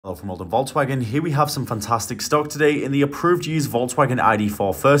Hello from Oldham Volkswagen. Here we have some fantastic stock today in the Approved Used Volkswagen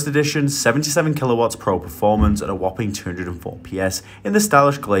ID.4 First Edition, 77 kilowatts pro performance at a whopping 204 PS in the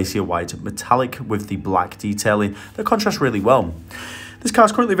stylish Glacier White Metallic with the black detailing that contrasts really well. This car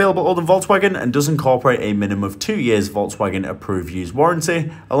is currently available at Oldham Volkswagen and does incorporate a minimum of 2 years Volkswagen Approved Used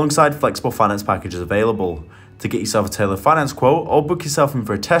warranty alongside flexible finance packages available. To get yourself a tailored finance quote or book yourself in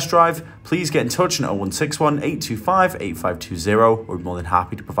for a test drive, please get in touch on 0161 825 8520. We're more than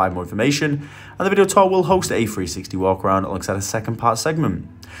happy to provide more information, and the video tour will host a 360 walk around alongside a second part segment.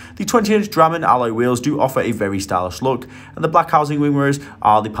 The 20-inch Drammen alloy wheels do offer a very stylish look, and the black housing wing mirrors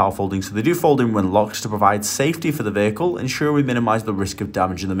are the power folding, so they do fold in when locked to provide safety for the vehicle, ensuring we minimise the risk of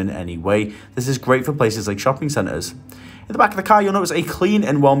damaging them in any way. This is great for places like shopping centres. In the back of the car, you'll notice a clean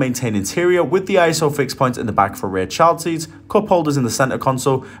and well-maintained interior with the ISO fixed points in the back for rear child seats, cup holders in the centre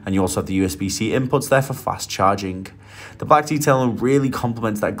console, and you also have the USB-C inputs there for fast charging. The black detailing really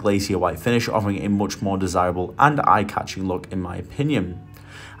complements that glacier white finish, offering a much more desirable and eye-catching look in my opinion.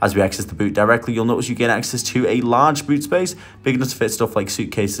 As we access the boot directly, you'll notice you gain access to a large boot space, big enough to fit stuff like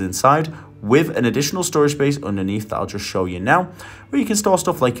suitcases inside, with an additional storage space underneath that I'll just show you now, where you can store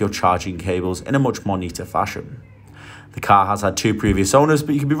stuff like your charging cables in a much more neater fashion. The car has had 2 previous owners,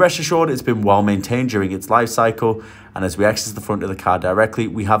 but you can be rest assured it's been well maintained during its life cycle. And as we access the front of the car directly,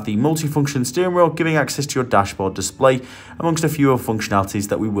 we have the multi-function steering wheel giving access to your dashboard display, amongst a few other functionalities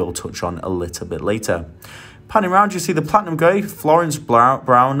that we will touch on a little bit later. Panning around, you see the platinum grey, Florence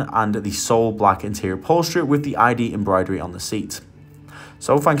brown and the soul black interior upholstery with the ID embroidery on the seat.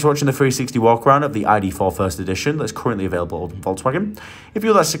 So thanks for watching the 360 walk around of the ID.4 First Edition that's currently available at Oldham Volkswagen. If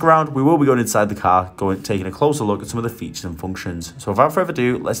you'd like to stick around, we will be going inside the car, taking a closer look at some of the features and functions. So without further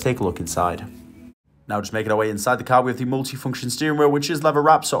ado, let's take a look inside. Now just making our way inside the car, we have the multi-function steering wheel, which is leather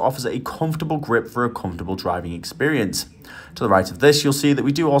wrapped, so it offers a comfortable grip for a comfortable driving experience. To the right of this, you'll see that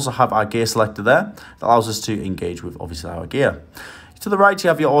we do also have our gear selector there that allows us to engage with obviously our gear. To the right, you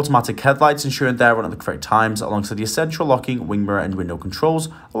have your automatic headlights, ensuring they're on at the correct times, alongside the central locking, wing mirror and window controls,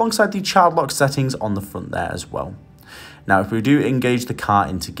 alongside the child lock settings on the front there as well. Now, if we do engage the car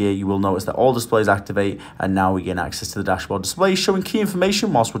into gear, you will notice that all displays activate, and now we gain access to the dashboard display, showing key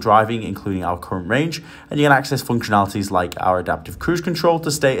information whilst we're driving, including our current range, and you can access functionalities like our adaptive cruise control to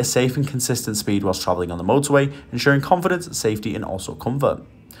stay a safe and consistent speed whilst travelling on the motorway, ensuring confidence, safety and also comfort.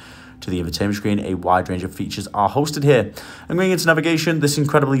 To the infotainment screen, a wide range of features are hosted here. And going into navigation, this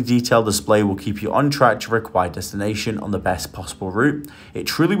incredibly detailed display will keep you on track to your required destination on the best possible route. It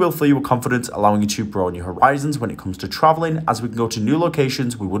truly will fill you with confidence, allowing you to broaden your horizons when it comes to traveling, as we can go to new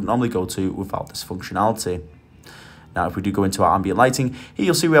locations we wouldn't normally go to without this functionality. Now, if we do go into our ambient lighting, here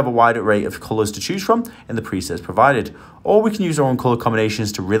you'll see we have a wide array of colours to choose from in the presets provided. Or we can use our own colour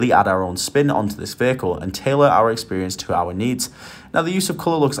combinations to really add our own spin onto this vehicle and tailor our experience to our needs. Now, the use of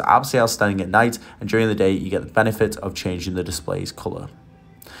colour looks absolutely outstanding at night, and during the day you get the benefit of changing the display's colour.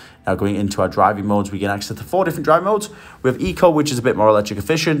 Now, going into our driving modes, we get access to 4 different driving modes. We have Eco, which is a bit more electric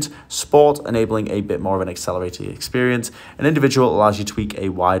efficient, Sport, enabling a bit more of an accelerated experience, and Individual allows you to tweak a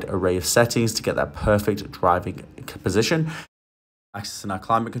wide array of settings to get that perfect driving position. Accessing our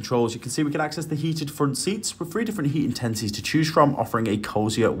climate controls, you can see we can access the heated front seats with 3 different heat intensities to choose from, offering a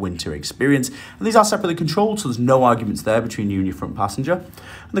cozier winter experience. And these are separately controlled, so there's no arguments there between you and your front passenger.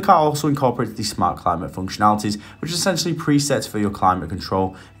 And the car also incorporates the smart climate functionalities, which is essentially presets for your climate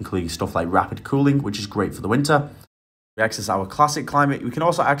control, including stuff like rapid cooling, which is great for the winter. We access our classic climate. We can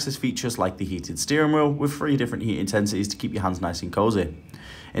also access features like the heated steering wheel with 3 different heat intensities to keep your hands nice and cozy.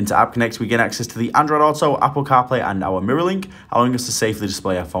 Into App Connect, we gain access to the Android Auto, Apple CarPlay and our Mirror Link, allowing us to safely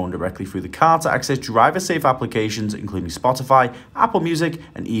display our phone directly through the car to access driver-safe applications including Spotify, Apple Music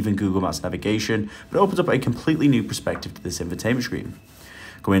and even Google Maps navigation, but it opens up a completely new perspective to this infotainment screen.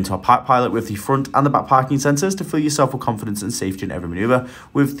 Go into our Park Pilot with the front and the back parking sensors to fill yourself with confidence and safety in every manoeuvre,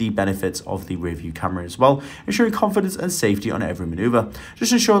 with the benefits of the rear view camera as well, ensuring confidence and safety on every manoeuvre,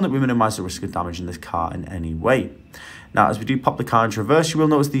 just ensuring that we minimise the risk of damaging this car in any way. Now, as we do pop the car into reverse, you will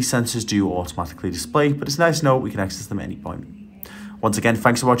notice these sensors do automatically display, but it's nice to know we can access them at any point. Once again,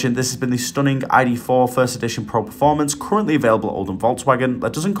 thanks for watching. This has been the stunning ID.4 First Edition Pro Performance, currently available at Oldham Volkswagen,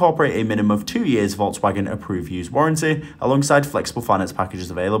 that does incorporate a minimum of 2 years Volkswagen Approved Used warranty, alongside flexible finance packages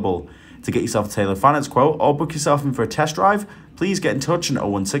available. To get yourself a tailored finance quote or book yourself in for a test drive, please get in touch on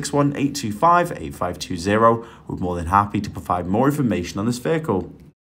 0161 825 8520. We're more than happy to provide more information on this vehicle.